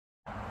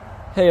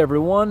Hey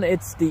everyone,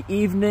 it's the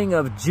evening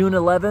of June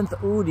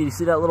 11th. Ooh, did you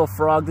see that little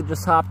frog that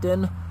just hopped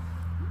in?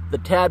 The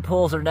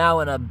tadpoles are now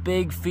in a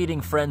big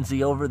feeding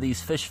frenzy over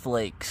these fish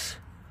flakes.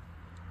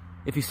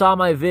 If you saw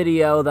my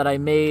video that I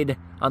made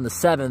on the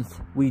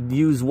 7th, we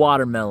used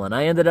watermelon.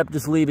 I ended up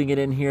just leaving it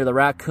in here. The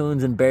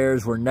raccoons and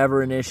bears were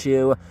never an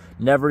issue,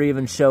 never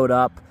even showed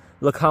up.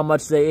 Look how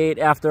much they ate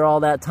after all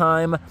that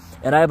time.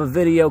 And I have a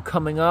video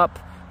coming up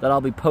that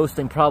I'll be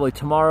posting probably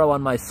tomorrow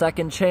on my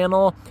second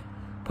channel.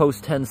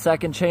 Post 10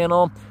 second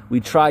channel. We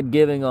tried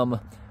giving them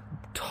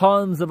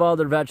tons of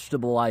other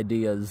vegetable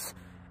ideas,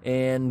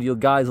 and you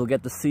guys will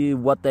get to see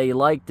what they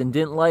liked and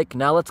didn't like.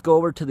 Now let's go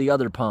over to the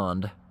other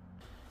pond.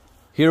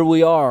 Here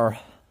we are.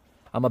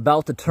 I'm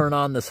about to turn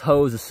on this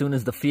hose as soon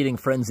as the feeding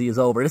frenzy is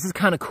over. This is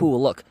kind of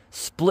cool. Look,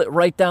 split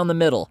right down the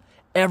middle.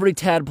 Every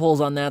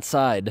tadpole's on that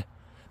side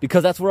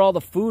because that's where all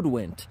the food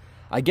went.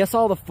 I guess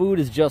all the food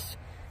is just,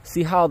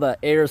 see how the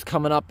air's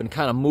coming up and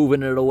kind of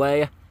moving it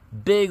away?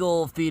 Big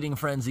old feeding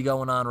frenzy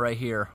going on right here.